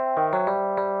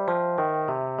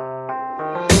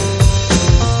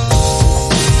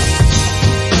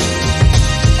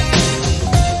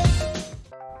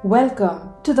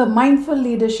Welcome to the Mindful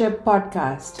Leadership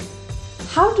Podcast.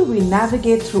 How do we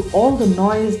navigate through all the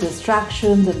noise,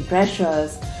 distractions, and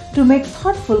pressures to make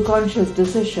thoughtful, conscious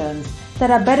decisions that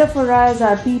are better for us,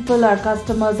 our people, our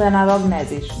customers, and our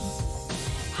organizations?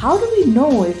 How do we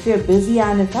know if we're busy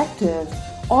and effective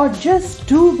or just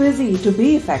too busy to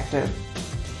be effective?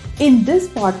 In this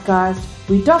podcast,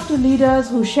 we talk to leaders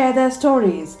who share their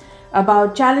stories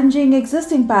about challenging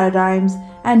existing paradigms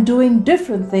and doing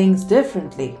different things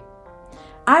differently.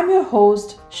 I'm your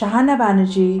host, Shahana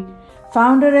Banerjee,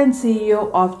 founder and CEO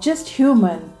of Just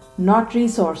Human, Not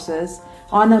Resources,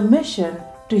 on a mission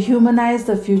to humanize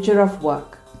the future of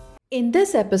work. In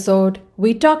this episode,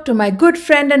 we talk to my good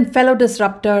friend and fellow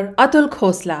disruptor, Atul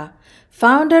Khosla,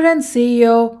 founder and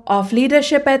CEO of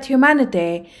Leadership Et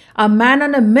Humanité, a man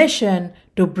on a mission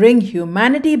to bring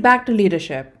humanity back to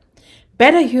leadership.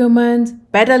 Better humans,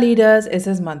 better leaders is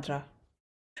his mantra.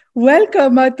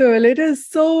 Welcome, Atul. It is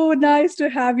so nice to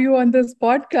have you on this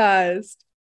podcast.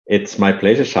 It's my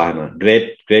pleasure, Shahana.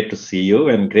 Great to see you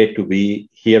and great to be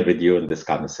here with you in this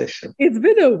conversation. It's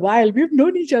been a while. We've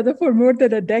known each other for more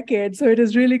than a decade, so it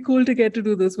is really cool to get to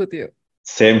do this with you.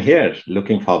 Same here.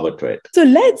 Looking forward to it. So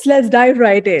let's dive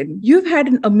right in. You've had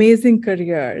an amazing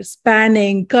career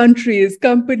spanning countries,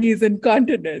 companies, and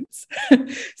continents.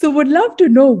 So would love to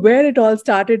know where it all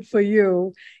started for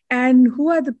you and who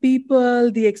are the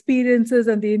people, the experiences,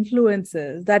 and the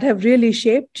influences that have really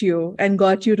shaped you and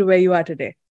got you to where you are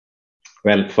today.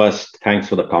 Well, first, thanks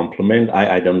for the compliment.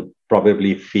 I don't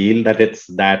probably feel that it's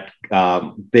that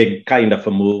big kind of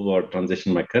a move or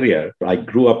transition in my career. I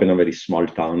grew up in a very small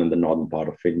town in the northern part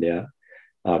of India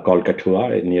called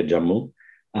Kathua near Jammu.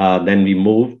 Then we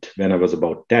moved when I was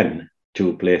about 10 to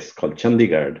a place called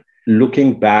Chandigarh.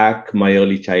 Looking back, my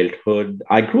early childhood,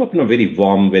 I grew up in a very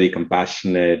warm, very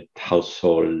compassionate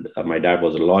household. My dad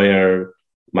was a lawyer,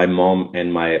 my mom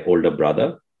and my older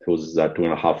brother, who's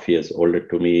 2.5 years older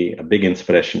to me, a big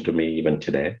inspiration to me even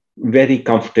today. Very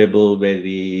comfortable,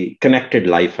 very connected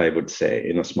life, I would say,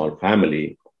 in a small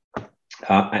family.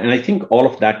 And I think all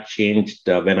of that changed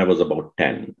when I was about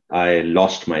 10. I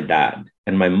lost my dad.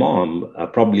 And my mom,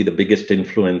 probably the biggest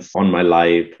influence on my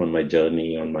life, on my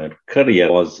journey, on my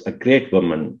career, was a great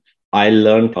woman. I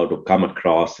learned how to come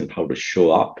across and how to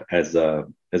show up as a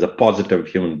positive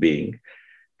human being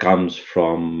comes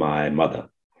from my mother.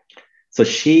 So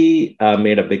she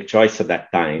made a big choice at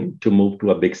that time to move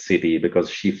to a big city because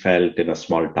she felt in a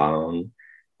small town,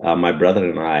 my brother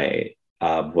and I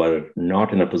were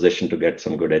not in a position to get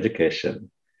some good education.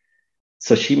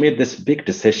 So she made this big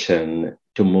decision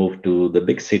to move to the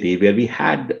big city where we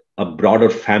had a broader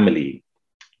family,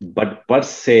 but per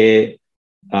se,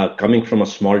 coming from a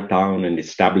small town and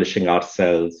establishing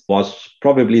ourselves was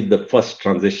probably the first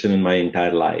transition in my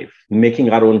entire life.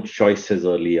 Making our own choices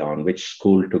early on, which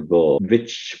school to go,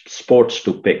 which sports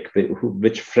to pick,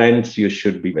 which friends you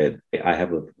should be with. I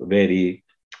have a very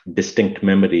distinct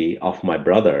memory of my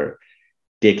brother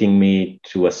taking me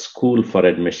to a school for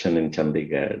admission in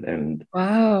Chandigarh. And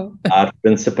wow. Our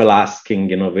principal asking,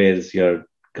 where's your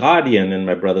guardian? And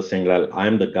my brother saying, well,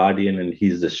 I'm the guardian and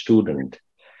he's the student.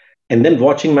 And then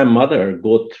watching my mother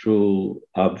go through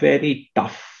a very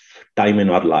tough time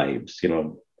in our lives.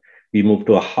 We moved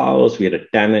to a house, we had a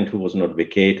tenant who was not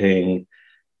vacating,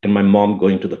 and my mom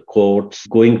going to the courts,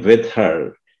 going with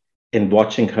her and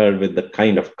watching her with the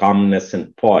kind of calmness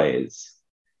and poise.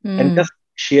 And just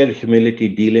sheer humility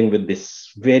dealing with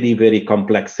this very, very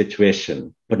complex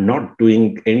situation, but not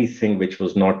doing anything which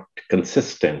was not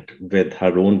consistent with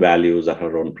her own values or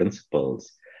her own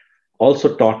principles.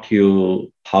 Also taught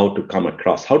you how to come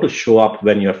across, how to show up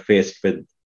when you're faced with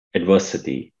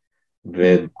adversity,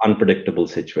 with unpredictable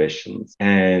situations.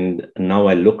 And now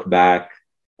I look back,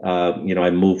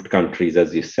 I moved countries,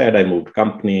 as you said, I moved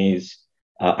companies,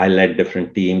 I led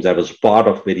different teams. I was part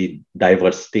of very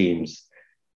diverse teams.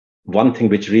 One thing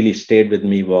which really stayed with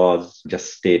me was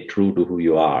just stay true to who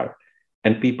you are.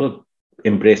 And people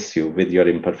embrace you with your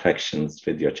imperfections,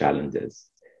 with your challenges.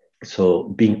 So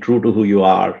being true to who you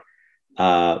are,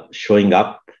 showing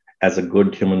up as a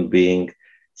good human being,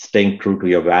 staying true to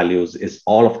your values is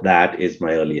all of that is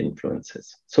my early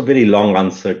influences. So very long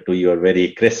answer to your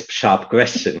very crisp, sharp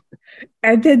question.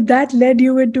 And then that led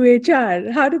you into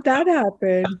HR. How did that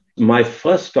happen? My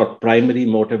first or primary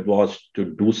motive was to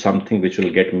do something which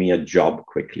will get me a job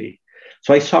quickly.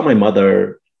 So I saw my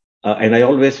mother and I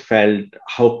always felt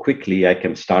how quickly I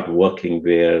can start working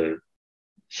where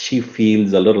she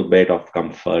feels a little bit of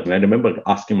comfort. And I remember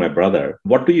asking my brother,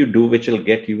 what do you do which will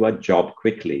get you a job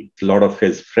quickly? A lot of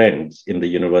his friends in the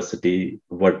university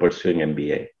were pursuing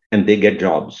MBA. and they get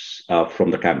jobs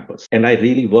from the campus. And I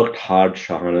really worked hard,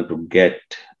 Shahana, to get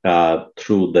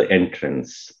through the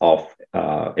entrance of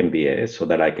MBA so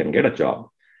that I can get a job.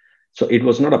 So it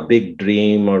was not a big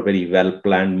dream or very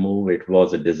well-planned move. It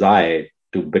was a desire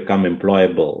to become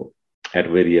employable at a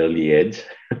very early age.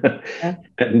 Yeah.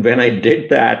 And when I did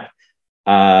that,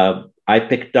 I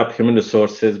picked up human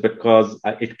resources because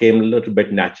it came a little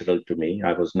bit natural to me.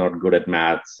 I was not good at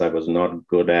maths. I was not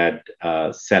good at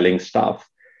selling stuff.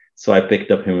 So I picked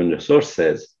up human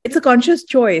resources. It's a conscious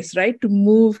choice, right? To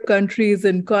move countries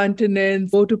and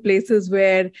continents, go to places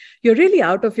where you're really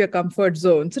out of your comfort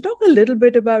zone. So talk a little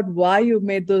bit about why you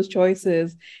made those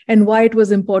choices and why it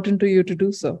was important to you to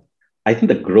do so. I think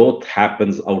the growth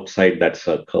happens outside that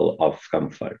circle of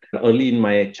comfort. Early in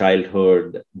my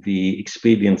childhood, we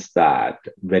experienced that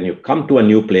when you come to a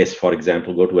new place, for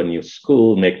example, go to a new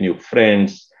school, make new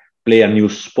friends, play a new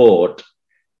sport,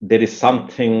 there is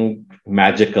something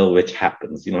magical which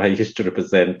happens. I used to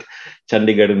represent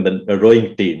Chandigarh in the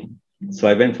rowing team. So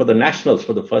I went for the nationals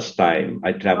for the first time.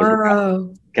 I traveled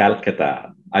to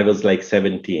Calcutta. I was like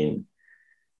 17.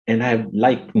 And I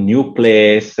like new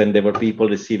place, and there were people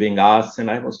receiving us. And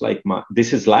I was like,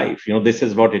 this is life. This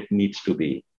is what it needs to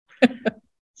be.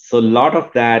 So a lot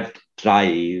of that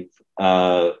drive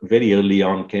very early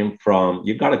on came from,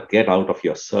 you got to get out of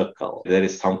your circle. There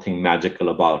is something magical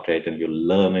about it, and you'll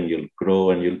learn and you'll grow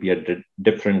and you'll be a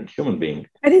different human being.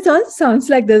 And it also sounds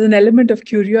like there's an element of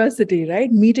curiosity,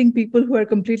 right? Meeting people who are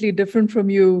completely different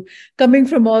from you, coming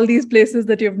from all these places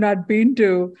that you've not been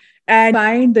to, and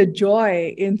find the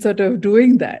joy in sort of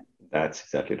doing that. That's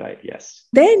exactly right. Yes.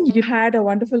 Then you had a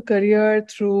wonderful career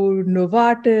through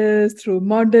Novartis, through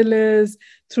Mondelez,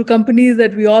 through companies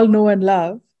that we all know and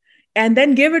love, and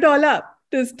then gave it all up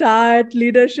to start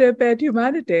Leadership Et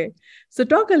Humanité. So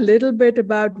talk a little bit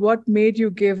about what made you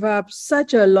give up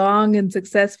such a long and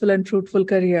successful and fruitful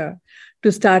career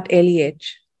to start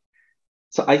LEH.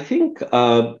 So I think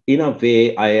in a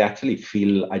way, I actually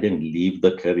feel I didn't leave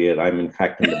the career. I'm in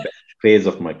fact in the best phase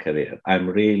of my career. I'm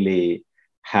really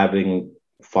having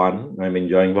fun. I'm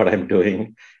enjoying what I'm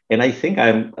doing. And I think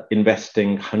I'm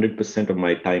investing 100% of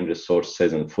my time,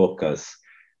 resources, and focus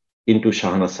into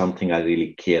Shahana, something I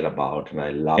really care about and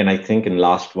I love. And I think in the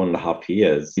last 1.5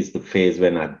 years is the phase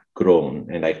when I've grown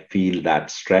and I feel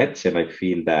that stretch and I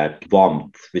feel that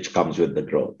warmth which comes with the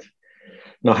growth.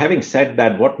 Now, having said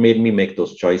that, what made me make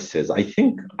those choices? I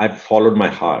think I've followed my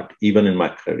heart, even in my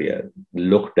career,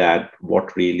 looked at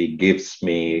what really gives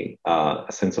me a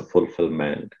sense of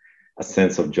fulfillment, a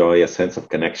sense of joy, a sense of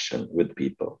connection with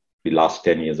people. The last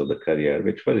 10 years of the career,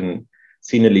 which were in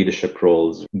senior leadership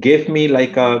roles, gave me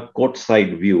like a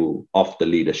courtside view of the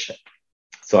leadership.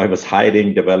 So I was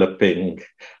hiring, developing,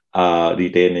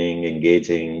 retaining,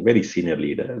 engaging very senior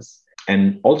leaders.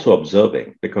 And also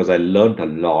observing, because I learned a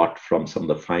lot from some of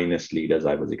the finest leaders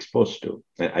I was exposed to.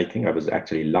 I think I was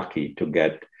actually lucky to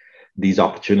get these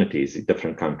opportunities in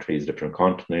different countries, different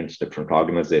continents, different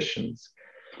organizations.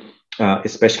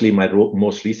 Especially my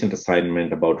most recent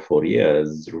assignment, about 4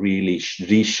 years, really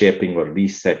reshaping or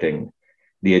resetting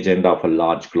the agenda of a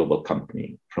large global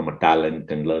company from a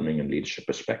talent and learning and leadership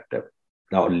perspective.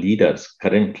 Our leaders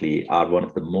currently are one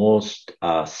of the most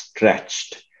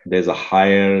stretched. There's a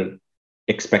higher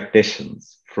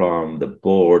expectations from the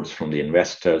boards, from the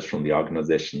investors, from the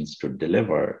organizations to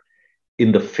deliver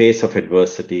in the face of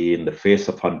adversity, in the face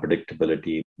of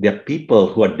unpredictability. There are people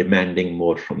who are demanding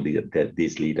more from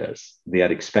these leaders. They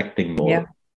are expecting more. Yeah.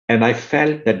 And I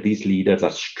felt that these leaders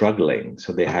are struggling.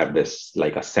 So they have this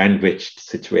like a sandwiched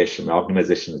situation,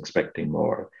 organizations expecting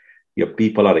more. Your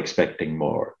people are expecting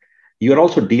more. You're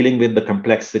also dealing with the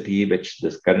complexity which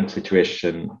this current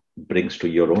situation brings to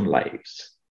your own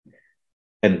lives.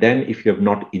 And then if you have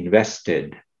not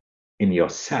invested in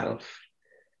yourself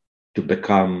to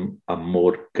become a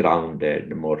more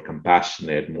grounded, more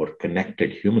compassionate, more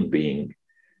connected human being,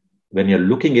 when you're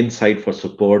looking inside for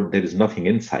support, there is nothing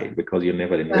inside because you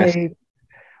never invested. Right.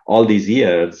 All these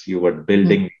years, you were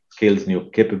building skills,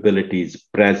 new capabilities,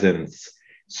 presence,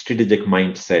 strategic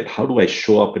mindset. How do I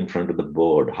show up in front of the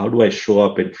board? How do I show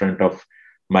up in front of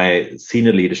my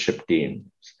senior leadership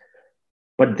team?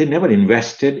 But they never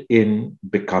invested in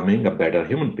becoming a better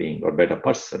human being or better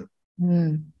person.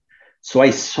 So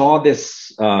I saw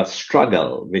this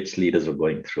struggle which leaders were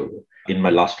going through. In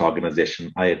my last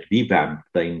organization, I revamped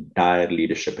the entire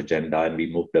leadership agenda and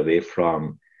we moved away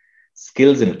from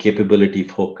skills and capability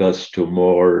focus to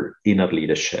more inner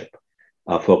leadership,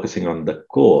 focusing on the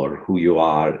core, who you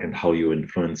are and how you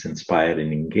influence, inspire,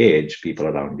 and engage people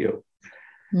around you.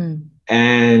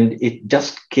 And it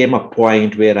just came a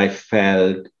point where I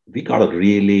felt we got to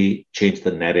really change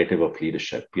the narrative of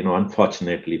leadership.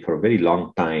 Unfortunately, for a very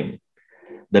long time,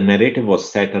 the narrative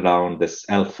was set around this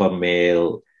alpha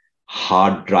male,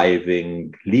 hard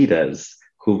driving leaders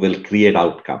who will create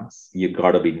outcomes. You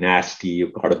got to be nasty,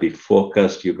 you got to be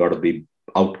focused, you got to be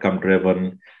outcome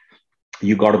driven,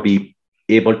 you got to be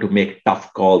able to make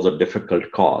tough calls or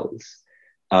difficult calls.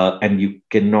 And you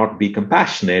cannot be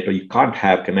compassionate, or you can't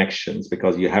have connections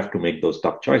because you have to make those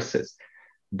tough choices.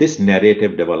 This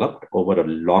narrative developed over a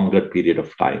longer period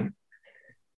of time.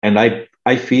 And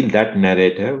I feel that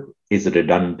narrative is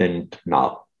redundant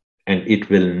now, and it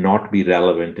will not be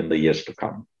relevant in the years to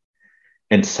come.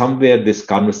 And somewhere this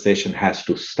conversation has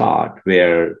to start,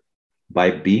 where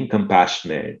by being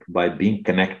compassionate, by being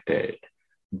connected,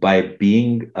 by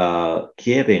being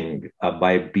caring,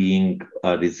 by being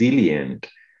resilient,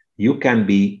 you can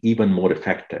be even more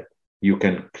effective. You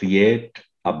can create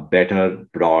a better,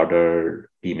 broader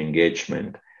team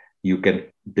engagement. You can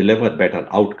deliver better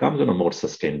outcomes on a more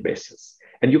sustained basis.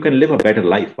 And you can live a better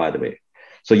life, by the way.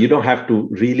 So you don't have to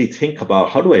really think about,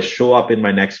 how do I show up in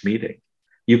my next meeting?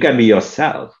 You can be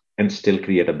yourself and still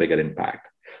create a bigger impact.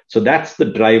 So that's the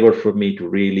driver for me to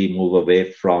really move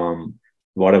away from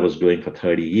what I was doing for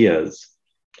 30 years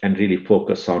and really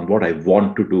focus on what I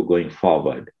want to do going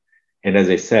forward. And as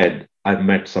I said, I've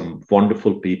met some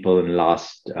wonderful people in the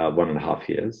last 1.5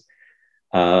 years.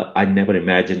 I never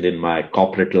imagined in my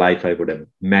corporate life I would have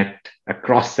met a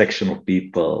cross-section of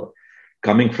people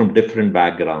coming from different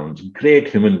backgrounds, great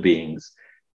human beings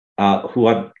who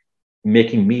are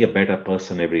making me a better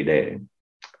person every day.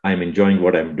 I'm enjoying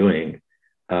what I'm doing.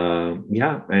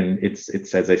 And it's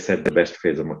as I said, the best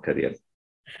phase of my career.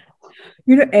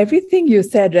 Everything you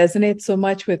said resonates so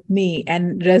much with me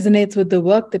and resonates with the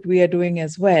work that we are doing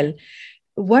as well.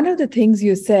 One of the things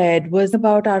you said was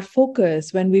about our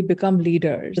focus when we become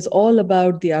leaders. It's all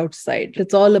about the outside.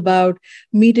 It's all about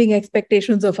meeting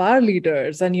expectations of our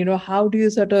leaders. And, how do you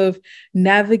sort of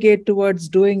navigate towards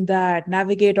doing that,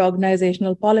 navigate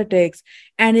organizational politics?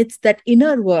 And it's that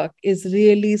inner work is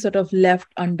really sort of left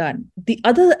undone. The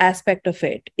other aspect of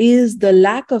it is the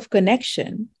lack of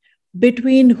connection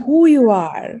between who you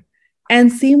are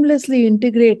and seamlessly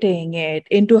integrating it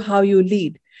into how you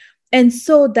lead. And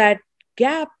so that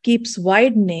gap keeps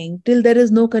widening till there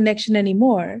is no connection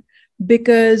anymore,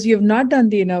 because you've not done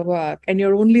the inner work and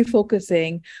you're only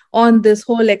focusing on this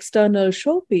whole external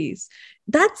showpiece.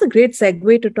 That's a great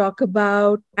segue to talk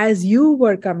about, as you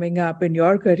were coming up in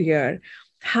your career,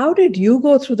 how did you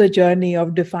go through the journey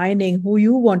of defining who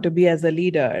you want to be as a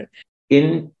leader?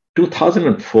 In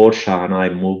 2004, Shahana, I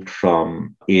moved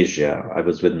from Asia. I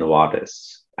was with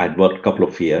Novartis. I'd worked a couple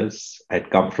of years. I'd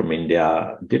come from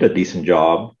India, did a decent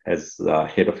job as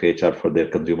head of HR for their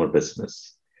consumer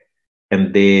business.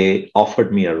 And they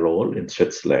offered me a role in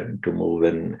Switzerland to move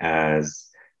in as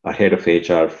a head of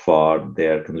HR for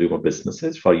their consumer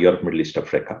businesses for Europe, Middle East,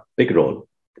 Africa. Big role,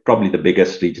 probably the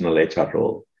biggest regional HR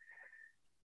role.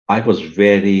 I was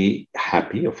very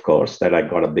happy, of course, that I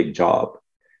got a big job,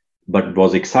 but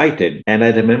was excited. And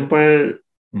I remember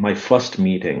my first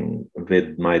meeting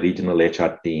with my regional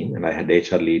HR team, and I had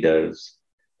HR leaders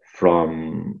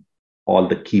from all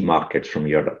the key markets from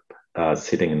Europe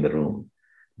sitting in the room.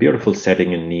 Beautiful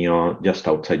setting in Nyon, just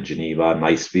outside Geneva,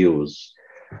 nice views.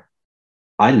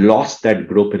 I lost that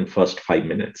group in first 5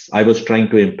 minutes. I was trying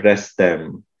to impress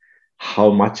them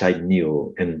how much I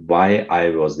knew and why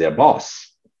I was their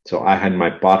boss. So I had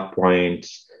my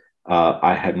PowerPoints,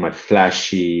 I had my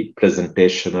flashy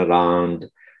presentation around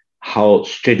how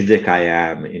strategic I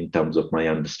am in terms of my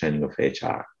understanding of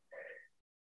HR.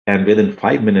 And within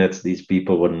 5 minutes, these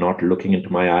people were not looking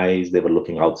into my eyes. They were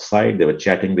looking outside. They were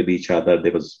chatting with each other.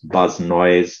 There was buzz,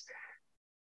 noise.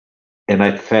 And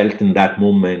I felt in that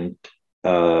moment,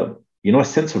 a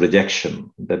sense of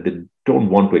rejection, that they don't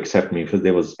want to accept me, because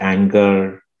there was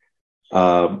anger.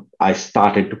 I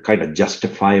started to kind of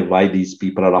justify why these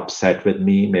people are upset with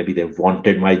me. Maybe they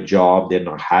wanted my job. They're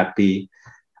not happy.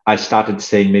 I started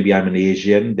saying maybe I'm an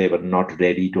Asian. They were not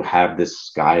ready to have this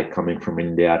guy coming from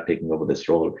India taking over this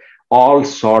role. All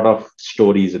sort of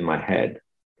stories in my head.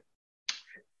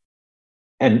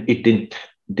 And it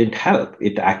didn't help.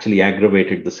 It actually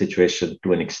aggravated the situation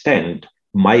to an extent.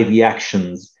 My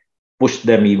reactions pushed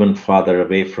them even farther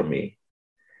away from me.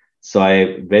 So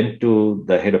I went to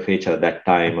the head of HR at that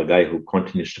time, a guy who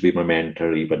continues to be my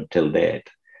mentor even till date.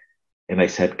 And I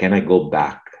said, can I go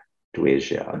back to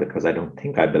Asia, because I don't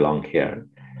think I belong here?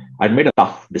 I'd made a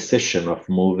tough decision of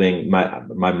moving.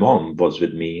 My mom was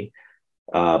with me,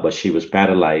 but she was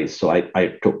paralyzed. So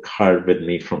I took her with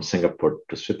me from Singapore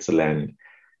to Switzerland.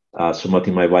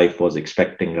 Sumati, my wife, was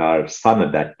expecting our son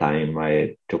at that time.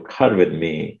 I took her with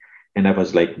me. And I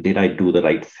was like, did I do the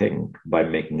right thing by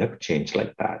making a change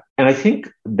like that? And I think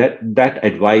that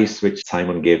advice which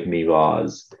Simon gave me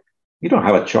was, you don't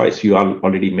have a choice. You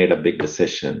already made a big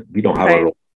decision. We don't have a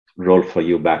Right. role for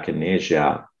you back in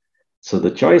Asia. So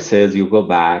the choice is you go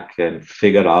back and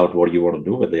figure out what you want to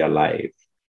do with your life,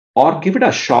 or give it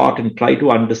a shot and try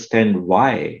to understand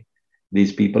why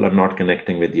these people are not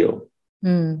connecting with you.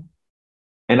 Mm.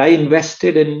 And I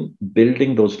invested in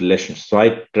building those relationships. So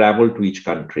I traveled to each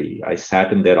country. I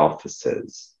sat in their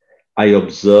offices. I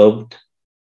observed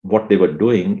what they were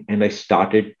doing. And I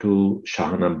started to,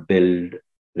 Shahana, build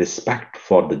respect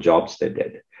for the jobs they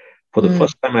did. For the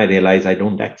first time, I realized I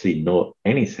don't actually know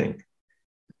anything.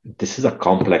 This is a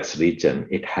complex region.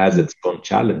 It has its own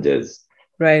challenges.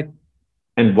 Right.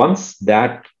 And once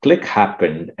that click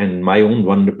happened and my own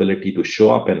vulnerability to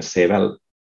show up and say, well,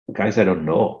 guys, I don't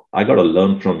know. I got to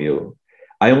learn from you.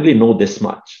 I only know this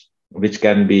much, which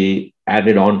can be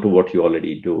added on to what you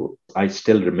already do. I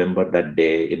still remember that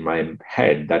day in my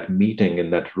head, that meeting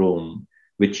in that room,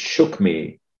 which shook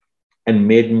me and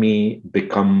made me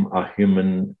become a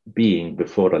human being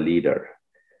before a leader.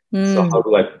 So how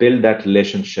do I build that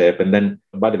relationship? And then,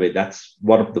 by the way, that's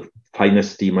one of the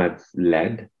finest team I've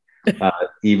led.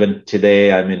 Even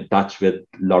today, I'm in touch with a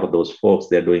lot of those folks.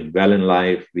 They're doing well in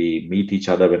life. We meet each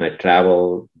other when I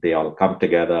travel. They all come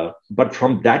together. But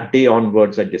from that day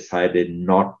onwards, I decided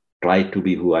not try to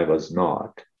be who I was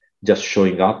not, just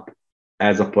showing up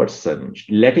as a person.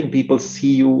 Letting people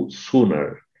see you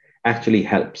sooner actually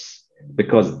helps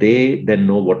because they then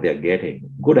know what they're getting,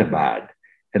 good or bad,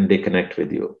 and they connect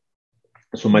with you.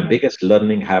 So my biggest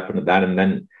learning happened at that. And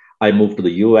then I moved to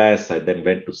the US. I then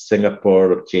went to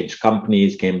Singapore, changed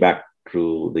companies, came back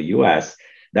to the US.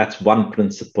 That's one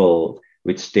principle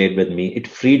which stayed with me. It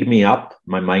freed me up.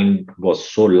 My mind was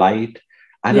so light.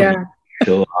 I don't need to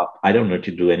show up. I don't need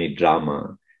to do any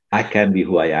drama. I can be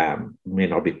who I am. It may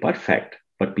not be perfect,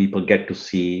 but people get to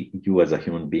see you as a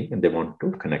human being and they want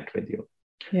to connect with you.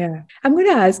 Yeah. I'm going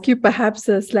to ask you perhaps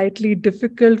a slightly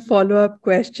difficult follow-up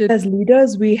question. As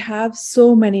leaders, we have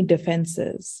so many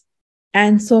defenses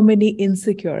and so many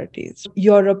insecurities.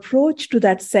 Your approach to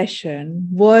that session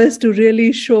was to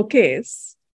really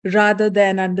showcase rather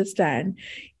than understand.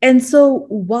 And so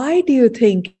why do you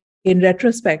think, in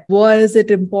retrospect, was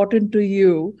it important to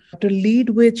you to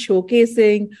lead with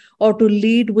showcasing or to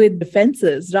lead with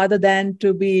defenses rather than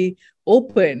to be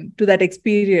open to that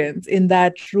experience in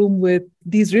that room with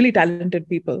these really talented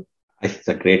people? It's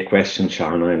a great question,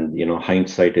 Shahana. And,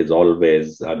 hindsight is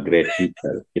always a great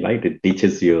teacher. It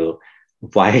teaches you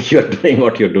why you're doing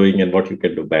what you're doing and what you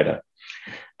can do better.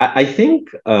 I think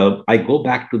I go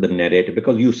back to the narrative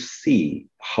because you see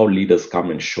how leaders come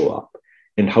and show up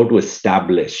and how to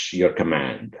establish your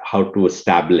command, how to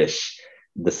establish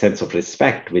the sense of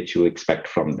respect which you expect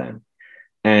from them.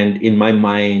 And in my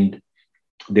mind,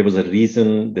 there was a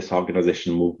reason this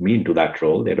organization moved me into that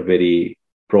role. They had a very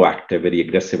proactive, very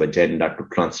aggressive agenda to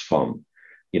transform,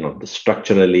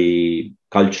 structurally,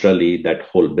 culturally, that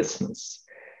whole business.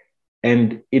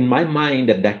 And in my mind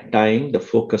at that time, the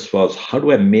focus was, how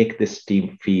do I make this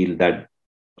team feel that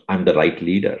I'm the right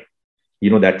leader?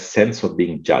 That sense of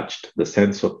being judged, the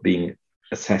sense of being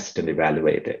assessed and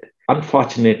evaluated.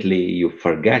 Unfortunately, you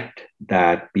forget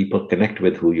that people connect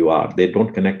with who you are. They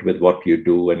don't connect with what you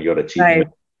do and your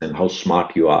achievements and how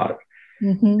smart you are.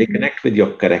 Mm-hmm. They connect with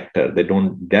your character.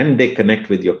 Then they connect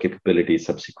with your capabilities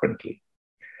subsequently.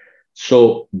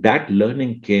 So that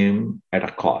learning came at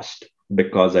a cost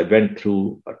because I went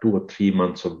through 2 or 3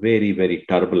 months of very, very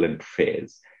turbulent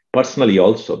phase. Personally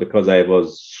also, because I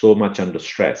was so much under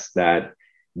stress that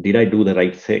did I do the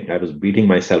right thing? I was beating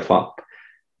myself up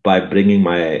by bringing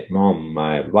my mom,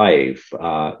 my wife,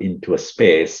 into a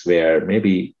space where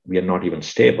maybe we are not even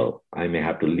stable. I may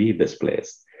have to leave this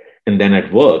place. And then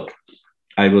at work,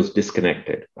 I was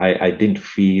disconnected. I didn't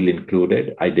feel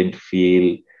included. I didn't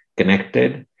feel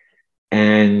connected.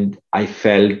 And I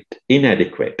felt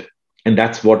inadequate. And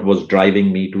that's what was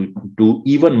driving me to do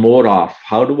even more of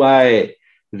how do I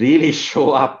really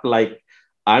show up like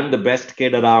I'm the best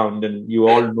kid around and you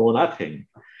all know nothing.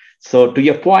 So to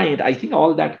your point, I think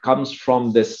all that comes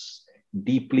from this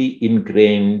deeply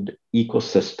ingrained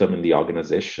ecosystem in the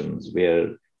organizations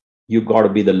where you got to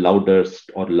be the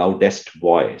loudest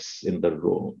voice in the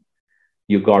room.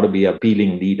 You got to be a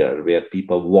appealing leader where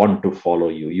people want to follow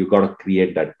you. You got to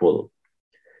create that pull,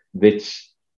 which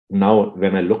now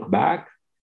when I look back,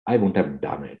 I wouldn't have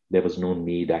done it. There was no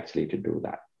need actually to do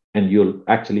that. And you'll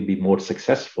actually be more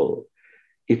successful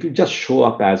if you just show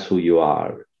up as who you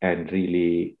are and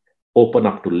really open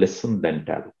up to listen, then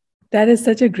tell. That is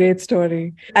such a great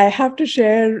story. I have to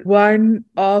share one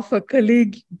of a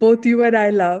colleague both you and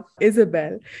I love,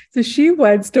 Isabel. So she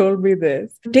once told me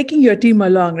this, taking your team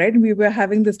along, right? We were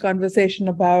having this conversation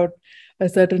about a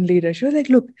certain leader. She was like,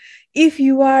 look, if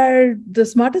you are the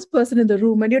smartest person in the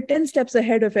room and you're 10 steps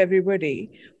ahead of everybody,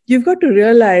 you've got to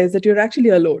realize that you're actually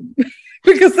alone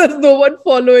because there's no one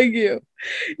following you.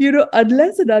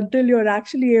 Unless and until you're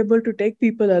actually able to take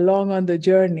people along on the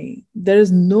journey, there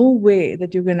is no way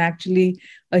that you can actually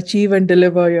achieve and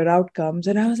deliver your outcomes.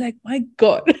 And I was like, my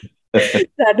God,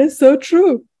 that is so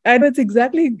true. And it's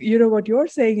exactly, what you're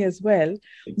saying as well.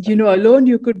 Alone,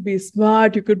 you could be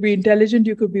smart, you could be intelligent,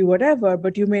 you could be whatever,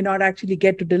 but you may not actually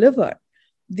get to deliver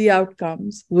the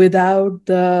outcomes without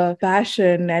the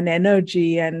passion and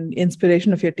energy and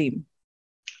inspiration of your team.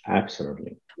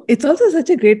 Absolutely. It's also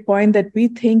such a great point that we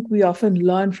think we often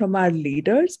learn from our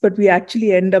leaders, but we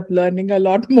actually end up learning a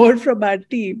lot more from our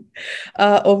team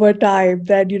over time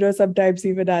than, sometimes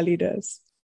even our leaders.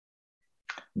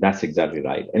 That's exactly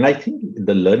right. And I think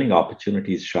the learning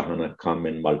opportunities, Shahana, come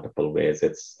in multiple ways.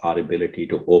 It's our ability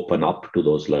to open up to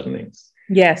those learnings.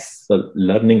 Yes. So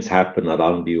learnings happen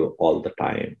around you all the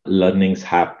time. Learnings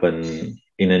happen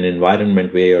in an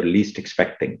environment where you're least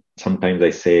expecting. Sometimes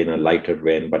I say in a lighter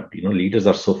vein, but leaders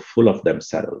are so full of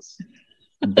themselves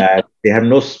that they have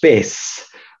no space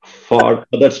for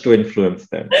others to influence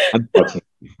them,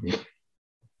 unfortunately.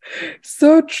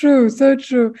 So true, so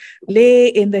true. Leh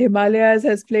in the Himalayas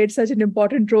has played such an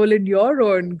important role in your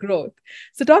own growth.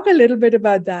 So talk a little bit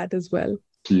about that as well.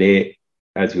 Leh,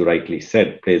 as you rightly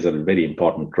said, plays a very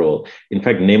important role. In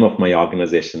fact, name of my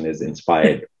organization is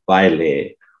inspired by Leh.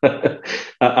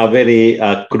 A very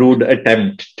crude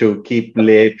attempt to keep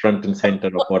Leh front and center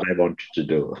of what I wanted to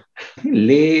do.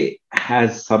 Leh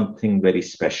has something very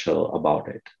special about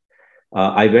it.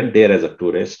 I went there as a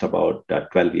tourist about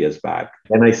 12 years back.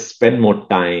 When I spend more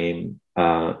time,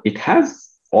 it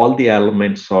has all the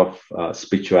elements of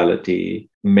spirituality,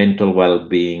 mental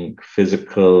well-being,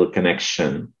 physical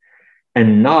connection.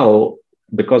 And now,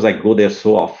 because I go there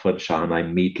so often, Shahan, I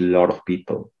meet a lot of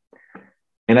people.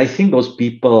 And I think those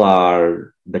people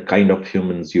are the kind of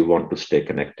humans you want to stay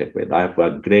connected with. I have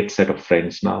a great set of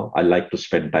friends now. I like to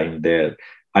spend time there.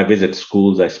 I visit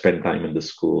schools. I spend time in the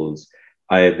schools.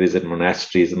 I visit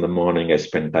monasteries in the morning. I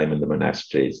spend time in the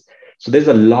monasteries. So there's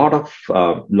a lot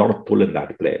of pull in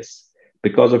that place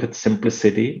because of its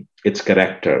simplicity, its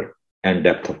character, and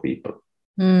depth of people.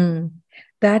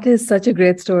 That is such a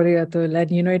great story, Atul.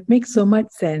 And, it makes so much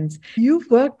sense. You've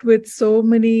worked with so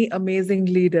many amazing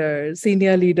leaders,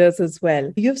 senior leaders as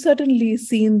well. You've certainly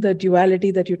seen the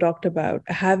duality that you talked about,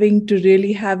 having to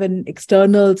really have an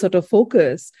external sort of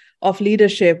focus of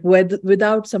leadership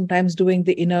without sometimes doing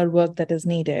the inner work that is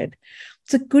needed.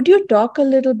 So could you talk a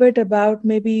little bit about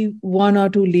maybe one or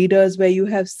two leaders where you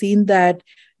have seen that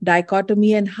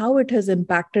dichotomy and how it has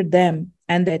impacted them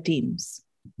and their teams?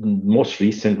 Most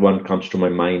recent one comes to my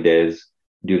mind is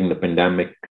during the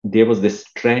pandemic, there was this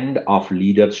trend of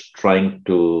leaders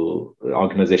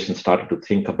organizations started to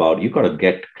think about, you got to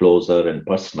get closer and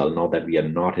personal now that we are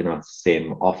not in our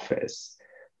same office.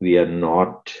 We are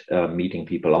not meeting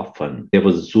people often. There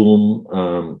was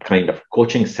Zoom kind of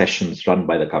coaching sessions run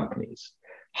by the companies,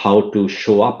 how to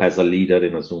show up as a leader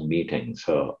in a Zoom meeting.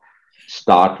 So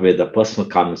start with a personal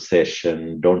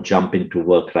conversation. Don't jump into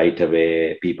work right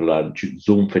away. People are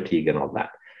Zoom fatigue and all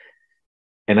that.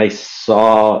 And I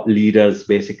saw leaders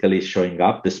basically showing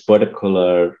up, this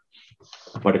particular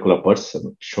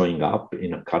person showing up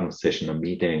in a conversation, a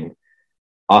meeting,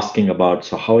 asking about,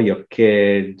 so how are your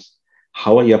kids?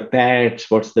 How are your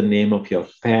pets? What's the name of your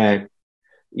pet?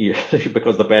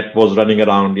 Because the pet was running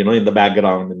around, in the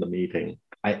background in the meeting.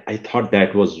 I thought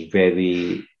that was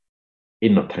very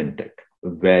inauthentic,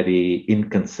 very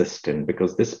inconsistent,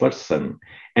 because this person,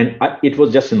 and it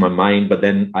was just in my mind, but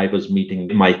then I was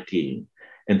meeting my team,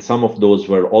 and some of those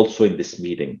were also in this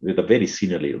meeting with a very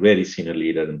senior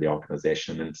leader in the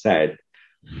organization, and said,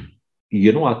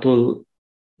 Atul,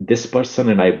 this person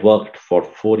and I worked for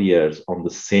 4 years on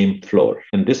the same floor,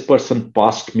 and this person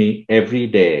passed me every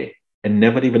day and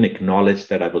never even acknowledged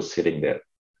that I was sitting there.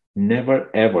 Never,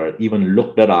 ever even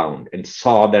looked around and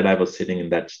saw that I was sitting in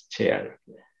that chair.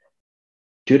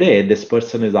 Today, this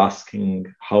person is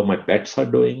asking how my pets are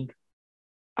doing.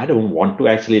 I don't want to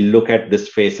actually look at this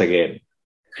face again.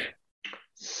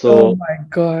 So, oh my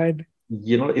God.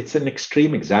 It's an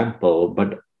extreme example,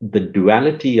 but the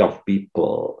duality of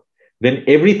people, when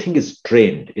everything is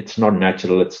trained, it's not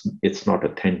natural, it's not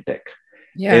authentic.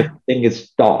 Yeah. Everything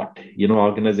is taught.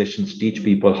 Organizations teach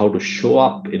people how to show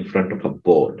up in front of a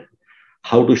board,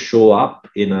 how to show up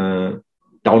in a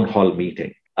town hall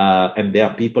meeting. and there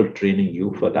are people training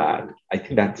you for that, I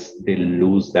think they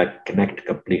lose that connect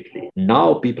completely.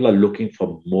 Now people are looking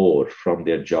for more from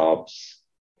their jobs,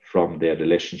 from their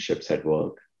relationships at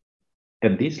work.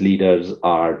 And these leaders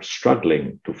are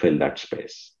struggling to fill that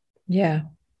space. Yeah.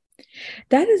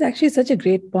 That is actually such a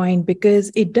great point,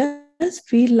 because it does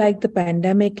feel like the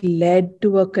pandemic led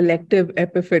to a collective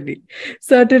epiphany.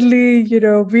 Certainly,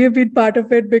 we have been part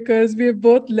of it because we have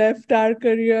both left our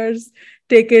careers,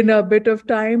 taken a bit of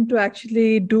time to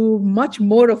actually do much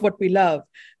more of what we love,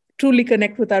 truly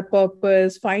connect with our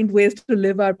purpose, find ways to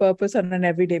live our purpose on an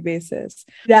everyday basis.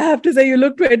 I have to say, you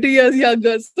look 20 years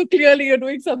younger, so clearly you're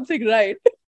doing something right.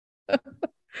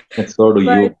 And so do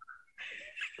you.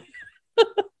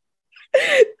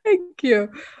 Thank you.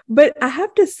 But I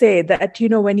have to say that,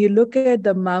 when you look at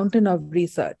the mountain of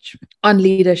research on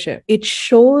leadership, it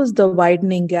shows the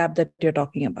widening gap that you're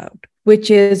talking about, which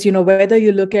is, whether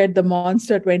you look at the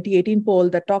Monster 2018 poll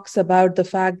that talks about the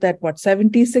fact that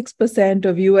 76%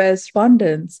 of US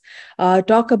respondents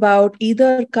talk about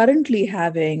either currently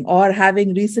having or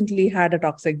having recently had a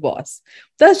toxic boss.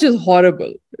 That's just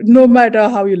horrible, no matter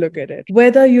how you look at it.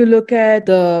 Whether you look at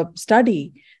the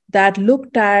study that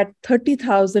looked at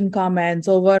 30,000 comments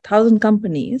over 1,000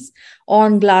 companies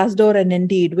on Glassdoor and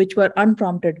Indeed, which were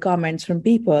unprompted comments from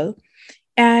people.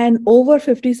 And over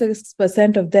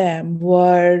 56% of them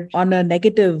were on a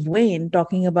negative vein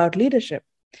talking about leadership.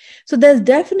 So there's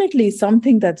definitely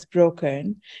something that's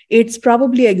broken. It's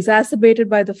probably exacerbated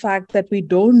by the fact that we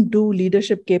don't do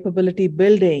leadership capability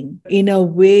building in a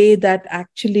way that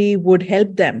actually would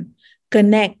help them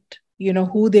connect,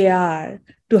 who they are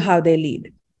to how they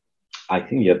lead. I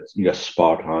think you're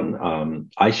spot on.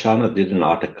 Aishana did an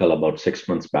article about 6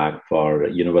 months back for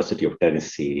University of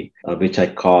Tennessee, which I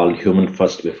call Human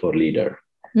First Before Leader.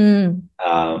 And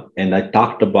I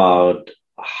talked about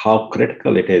how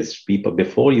critical it is, people,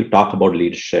 before you talk about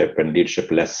leadership and leadership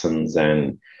lessons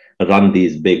and run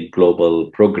these big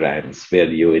global programs where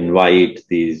you invite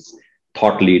these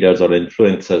thought leaders or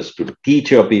influencers to teach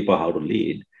your people how to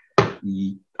lead.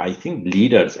 I think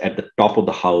leaders at the top of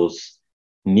the house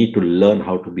need to learn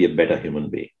how to be a better human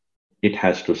being. It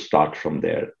has to start from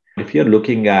there. If you're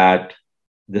looking at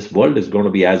this world is going to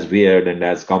be as weird and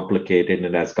as complicated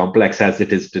and as complex as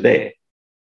it is today,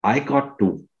 I got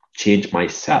to change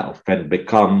myself and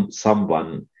become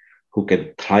someone who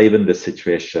can thrive in this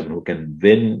situation, who can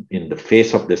win in the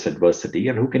face of this adversity,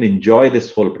 and who can enjoy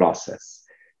this whole process.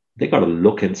 They got to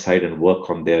look inside and work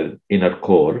on their inner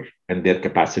core and their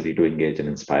capacity to engage and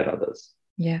inspire others.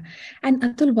 Yeah. And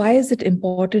Atul, why is it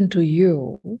important to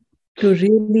you to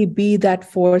really be that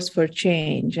force for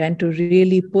change and to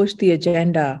really push the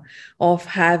agenda of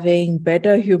having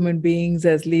better human beings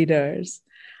as leaders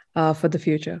for the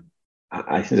future?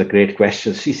 I think it's a great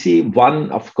question. See,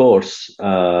 one, of course,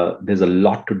 there's a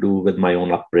lot to do with my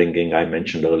own upbringing. I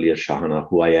mentioned earlier, Shahana,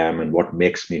 who I am and what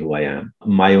makes me who I am.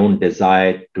 My own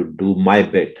desire to do my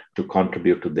bit to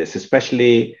contribute to this,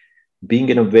 especially being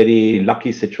in a very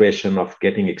lucky situation of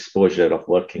getting exposure, of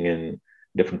working in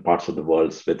different parts of the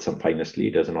world with some finest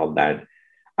leaders and all that.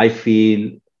 I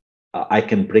feel I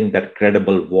can bring that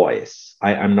credible voice.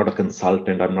 I'm not a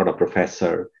consultant. I'm not a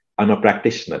professor. I'm a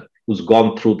practitioner who's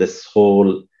gone through this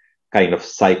whole kind of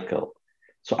cycle.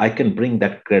 So I can bring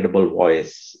that credible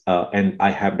voice. And I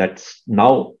have that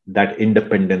now that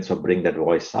independence of bring that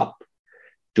voice up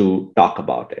to talk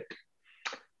about it.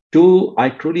 Two, I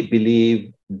truly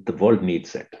believe the world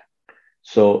needs it.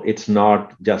 So it's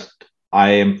not just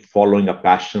I am following a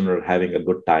passion or having a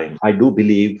good time. I do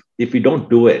believe if we don't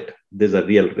do it, there's a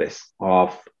real risk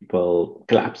of people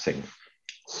collapsing.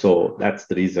 So that's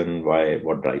the reason why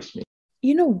what drives me.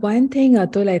 One thing,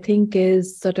 Atul, I think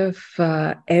is sort of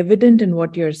evident in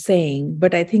what you're saying,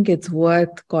 but I think it's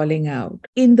worth calling out.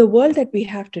 In the world that we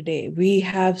have today, we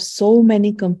have so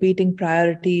many competing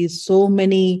priorities, so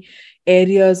many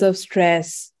areas of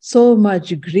stress, so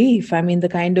much grief. I mean, the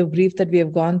kind of grief that we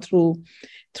have gone through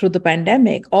the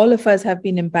pandemic, all of us have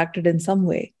been impacted in some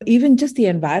way, even just the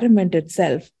environment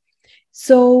itself.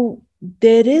 So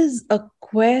there is a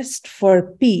quest for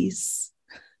peace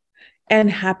and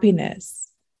happiness,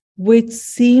 which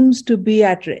seems to be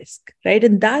at risk, right?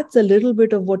 And that's a little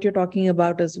bit of what you're talking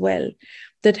about as well,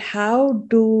 that how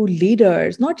do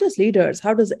leaders, not just leaders,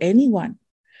 how does anyone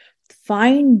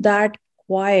find that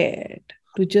quiet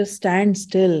to just stand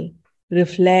still,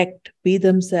 reflect, be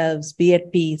themselves, be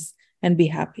at peace, and be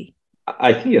happy?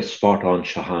 I think you're spot on,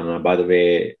 Shahana. By the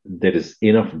way, there is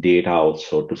enough data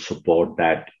also to support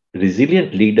that.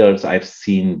 Resilient leaders I've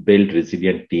seen build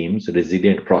resilient teams,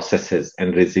 resilient processes,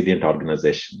 and resilient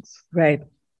organizations. Right.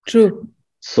 True.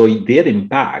 So their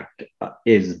impact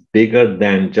is bigger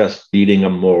than just leading a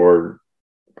more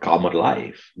calmer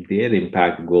life. Their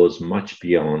impact goes much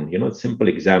beyond. A simple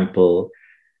example,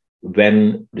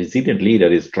 when resilient leader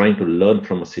is trying to learn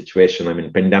from a situation, I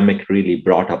mean, pandemic really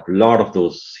brought up a lot of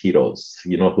those heroes,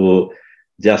 who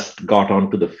just got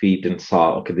onto the feet and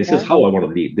saw, okay, this is how I want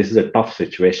to lead. This is a tough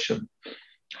situation.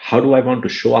 How do I want to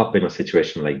show up in a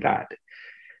situation like that?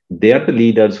 They are the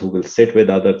leaders who will sit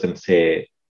with others and say,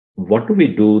 what do we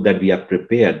do that we are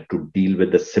prepared to deal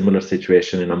with the similar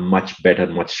situation in a much better,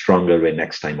 much stronger way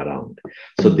next time around?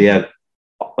 So they are,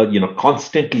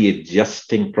 constantly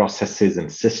adjusting processes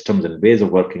and systems and ways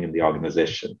of working in the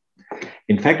organization.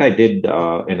 In fact, I did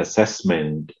an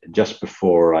assessment just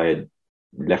before I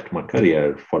left my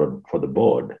career for the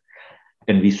board,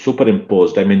 and we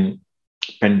superimposed. I mean,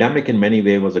 pandemic in many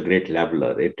ways was a great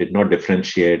leveler. It did not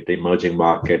differentiate the emerging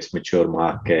markets, mature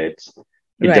markets.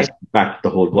 It just impacted the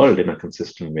whole world in a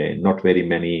consistent way. Not very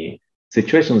many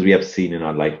situations we have seen in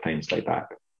our lifetimes like that.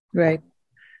 Right.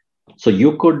 So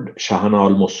you could, Shahana,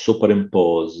 almost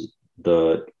superimpose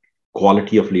the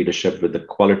quality of leadership with the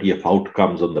quality of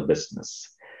outcomes on the business.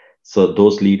 So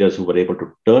those leaders who were able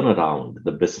to turn around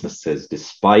the businesses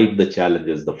despite the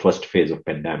challenges, the first phase of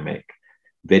pandemic,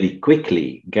 very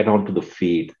quickly get onto the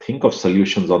feet, think of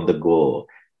solutions on the go,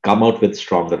 come out with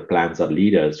stronger plans, are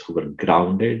leaders who were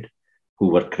grounded, who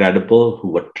were credible, who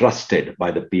were trusted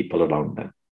by the people around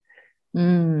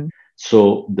them.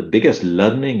 So the biggest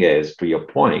learning is, to your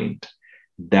point,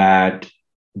 that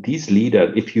these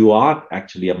leaders, if you are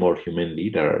actually a more human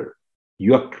leader,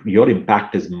 your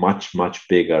impact is much, much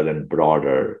bigger and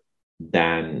broader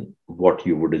than what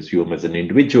you would assume as an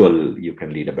individual. You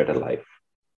can lead a better life.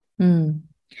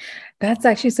 That's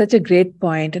actually such a great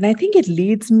point. And I think it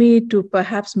leads me to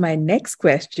perhaps my next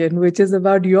question, which is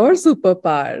about your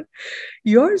superpower.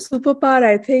 Your superpower,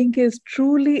 I think, is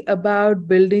truly about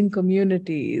building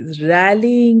communities,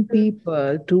 rallying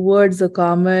people towards a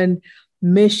common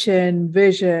mission,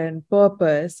 vision,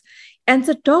 purpose. And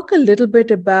so talk a little bit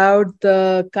about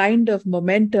the kind of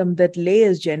momentum that Lay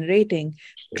is generating.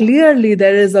 Clearly,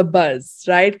 there is a buzz,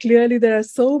 right? Clearly, there are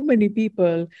so many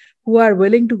people who are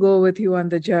willing to go with you on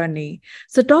the journey.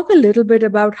 So talk a little bit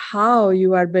about how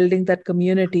you are building that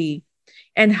community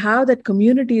and how that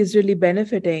community is really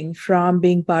benefiting from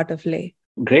being part of Lay.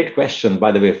 Great question.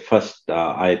 By the way, first,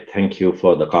 I thank you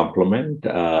for the compliment.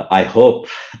 I hope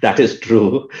that is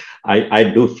true. I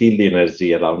do feel the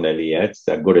energy around LEH. It's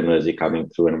a good energy coming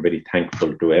through, and I'm very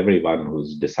thankful to everyone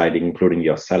who's deciding, including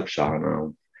yourself,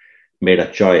 Shahana, made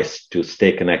a choice to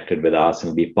stay connected with us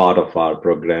and be part of our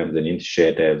programs and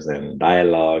initiatives and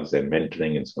dialogues and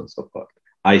mentoring and so on and so forth.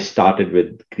 I started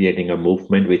with creating a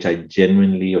movement which I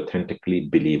genuinely, authentically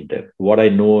believed in. What I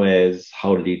know is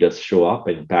how leaders show up,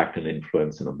 impact, and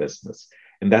influence in a business.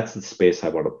 And that's the space I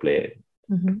want to play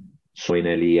in. So in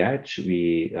LEH,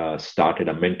 we started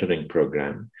a mentoring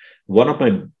program. One of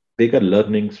my bigger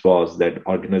learnings was that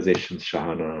organizations,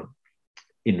 Shahana,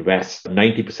 invest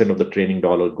 90% of the training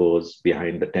dollar goes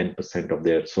behind the 10% of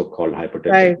their so-called high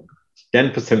potential.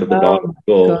 10% of the dollar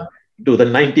go to the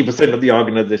 90% of the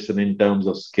organization in terms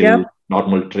of skill,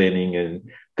 normal training and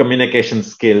communication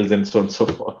skills and so on and so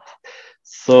forth.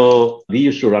 So we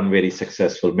used to run very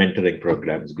successful mentoring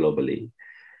programs globally.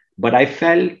 But I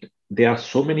felt there are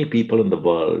so many people in the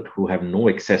world who have no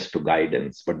access to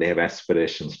guidance, but they have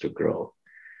aspirations to grow.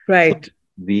 Right. So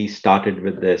we started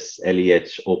with this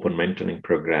LEH Open Mentoring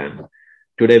Program.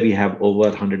 Today, we have over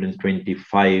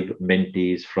 125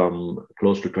 mentees from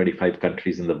close to 25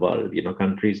 countries in the world.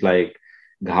 Countries like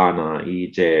Ghana,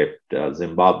 Egypt,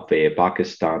 Zimbabwe,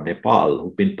 Pakistan, Nepal,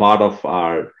 who've been part of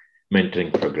our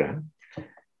mentoring program.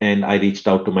 And I reached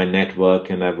out to my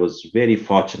network, and I was very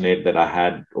fortunate that I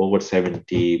had over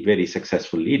 70 very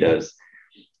successful leaders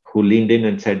who leaned in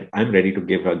and said, I'm ready to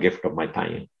give a gift of my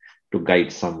time to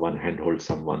guide someone, handhold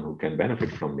someone who can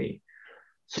benefit from me.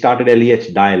 Started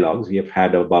LEH Dialogues. We have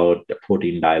had about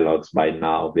 14 dialogues by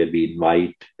now where we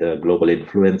invite global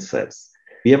influencers.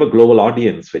 We have a global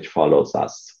audience which follows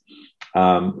us.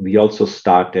 We also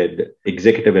started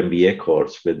executive MBA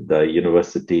course with the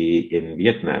university in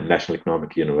Vietnam, National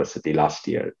Economic University last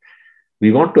year.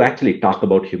 We want to actually talk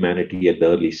about humanity at the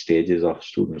early stages of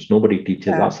students. Nobody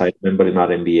teaches us. I remember in our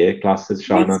MBA classes,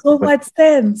 Shana. Makes so much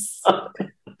sense.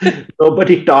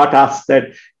 Nobody taught us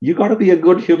that you got to be a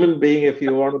good human being if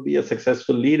you want to be a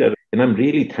successful leader. And I'm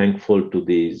really thankful to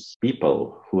these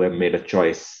people who have made a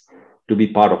choice to be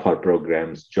part of our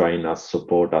programs, join us,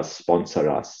 support us,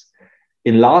 sponsor us.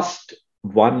 In last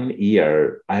 1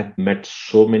 year, I've met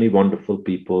so many wonderful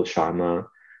people, Shana,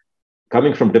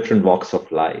 coming from different walks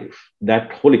of life,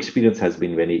 that whole experience has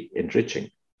been very enriching.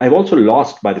 I've also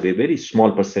lost, by the way, very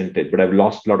small percentage, but I've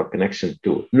lost a lot of connection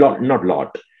too. Not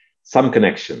lot, some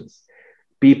connections.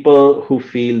 People who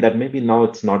feel that maybe now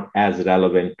it's not as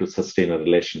relevant to sustain a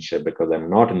relationship because I'm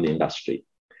not in the industry.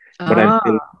 But I'm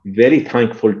still very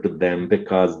thankful to them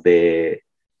because they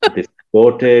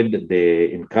supported,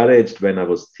 they encouraged when I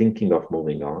was thinking of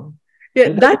moving on. Yeah,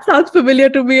 that sounds familiar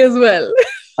to me as well.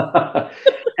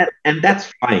 and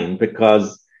that's fine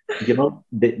because,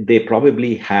 they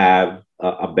probably have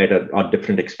a better or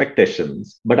different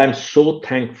expectations. But I'm so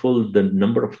thankful the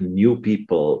number of new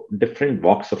people, different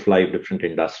walks of life, different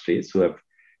industries who have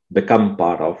become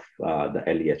part of the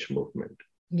LEH movement.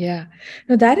 Yeah,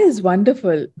 no, that is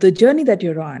wonderful. The journey that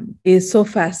you're on is so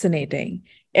fascinating.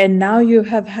 And now you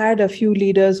have had a few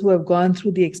leaders who have gone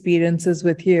through the experiences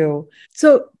with you.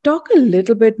 So talk a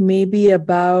little bit maybe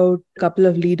about a couple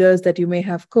of leaders that you may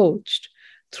have coached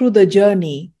through the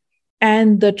journey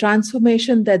and the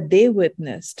transformation that they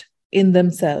witnessed in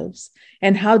themselves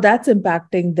and how that's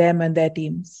impacting them and their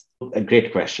teams. A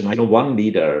great question. I know one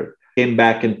leader came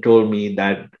back and told me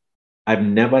that I've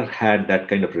never had that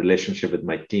kind of relationship with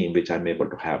my team, which I'm able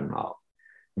to have now.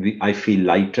 I feel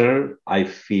lighter. I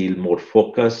feel more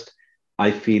focused.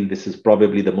 I feel this is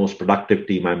probably the most productive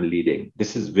team I'm leading.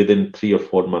 This is within 3 or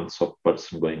 4 months of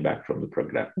person going back from the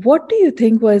program. What do you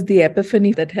think was the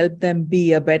epiphany that helped them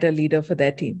be a better leader for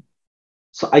their team?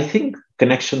 So I think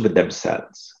connection with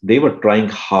themselves. They were trying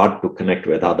hard to connect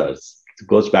with others. It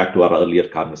goes back to our earlier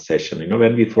conversation.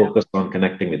 When we focus on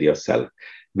connecting with yourself,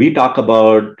 we talk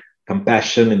about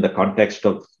compassion in the context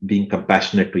of being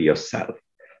compassionate to yourself.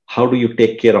 How do you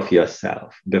take care of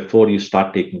yourself before you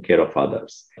start taking care of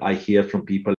others? I hear from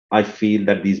people, I feel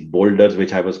that these boulders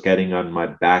which I was carrying on my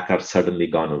back are suddenly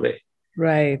gone away.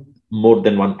 Right. More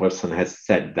than one person has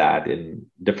said that in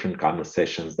different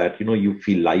conversations, that, you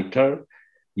feel lighter,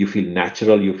 you feel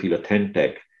natural, you feel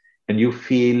authentic, and you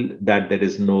feel that there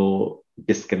is no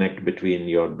disconnect between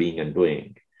your being and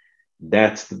doing.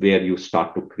 That's where you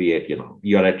start to create,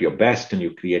 you're at your best and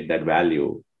you create that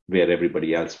value where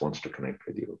everybody else wants to connect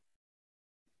with you.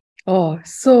 Oh,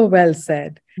 so well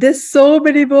said. There's so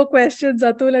many more questions,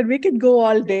 Atul, and we can go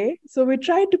all day. So we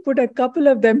tried to put a couple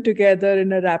of them together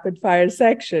in a rapid fire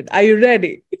section. Are you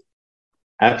ready?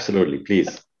 Absolutely,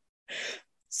 please.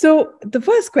 So the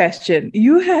first question,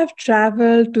 you have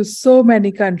traveled to so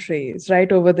many countries,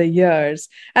 right, over the years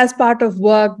as part of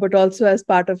work, but also as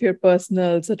part of your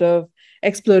personal sort of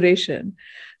exploration.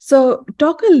 So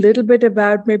talk a little bit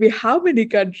about maybe how many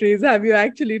countries have you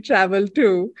actually traveled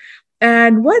to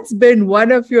and what's been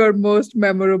one of your most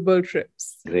memorable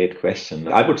trips? Great question.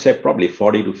 I would say probably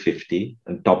 40 to 50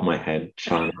 on top of my head,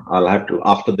 Sean. I'll have to,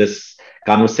 after this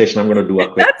conversation, I'm going to do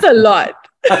a quick. That's a lot.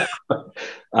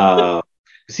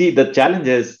 See, the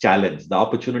challenge. The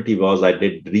opportunity was I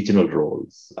did regional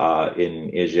roles in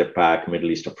Asia Pac,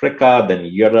 Middle East, Africa, then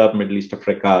Europe, Middle East,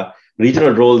 Africa.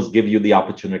 Regional roles give you the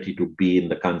opportunity to be in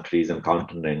the countries and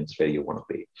continents where you want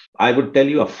to be. I would tell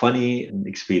you a funny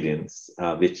experience,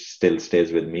 which still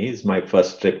stays with me, is my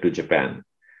first trip to Japan.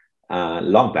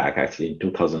 Long back, actually, in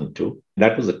 2002.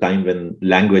 That was a time when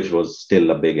language was still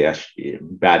a big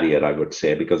barrier, I would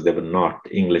say, because there were not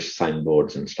English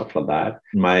signboards and stuff like that.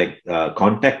 My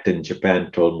contact in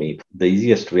Japan told me the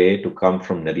easiest way to come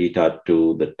from Narita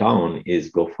to the town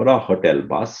is go for a hotel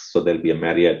bus. So there'll be a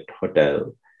Marriott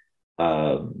hotel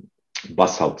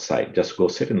bus outside. Just go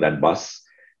sit in that bus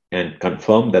and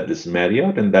confirm that this is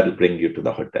Marriott, and that'll bring you to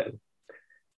the hotel.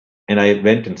 And I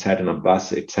went and sat in a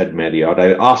bus. It said Marriott.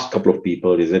 I asked a couple of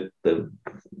people, is it the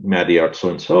Marriott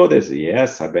so-and-so? They said,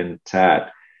 yes. I went and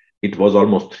sat. It was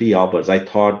almost 3 hours. I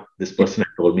thought this person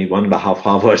had told me 1.5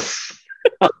 hours.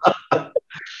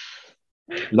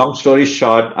 Long story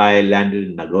short, I landed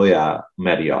in Nagoya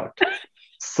Marriott.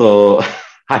 So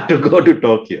I had to go to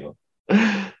Tokyo.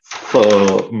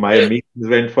 So my meetings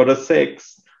went for a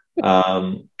 6.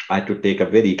 I had to take a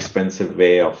very expensive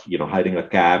way of, hiring a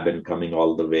cab and coming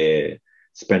all the way,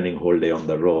 spending whole day on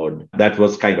the road. That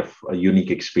was kind of a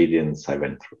unique experience I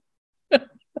went through.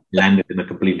 Landed in a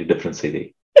completely different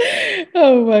city.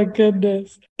 Oh my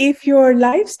goodness. If your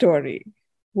life story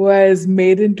was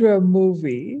made into a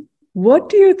movie, what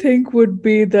do you think would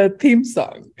be the theme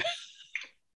song?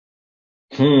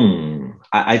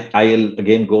 I'll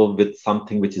again go with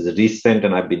something which is recent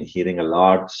and I've been hearing a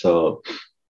lot. So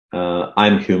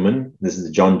I'm Human. This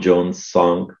is John Jones'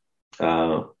 song.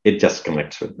 It just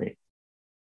connects with me.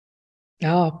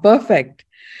 Oh, perfect.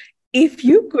 If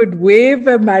you could wave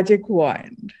a magic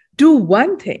wand, do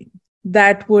one thing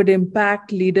that would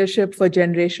impact leadership for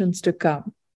generations to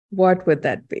come, what would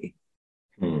that be?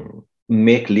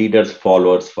 make leaders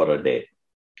followers for a day.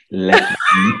 Let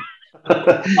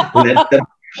let them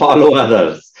follow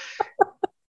others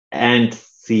and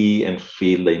see and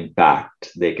feel the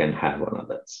impact they can have on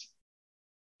others.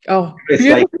 Oh, It's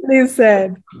beautifully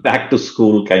said. Back to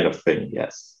school kind of thing.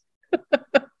 Yes.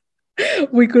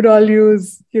 We could all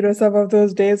use, some of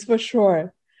those days for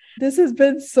sure. This has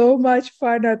been so much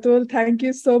fun, Atul. Thank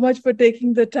you so much for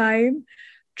taking the time.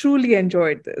 Truly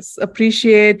enjoyed this.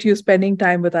 Appreciate you spending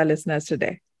time with our listeners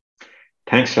today.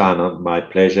 Thanks, Shahana. My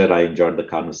pleasure. I enjoyed the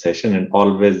conversation and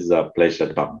always a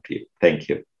pleasure talking to you. Thank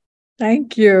you.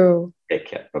 Thank you. Take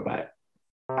care. Bye-bye.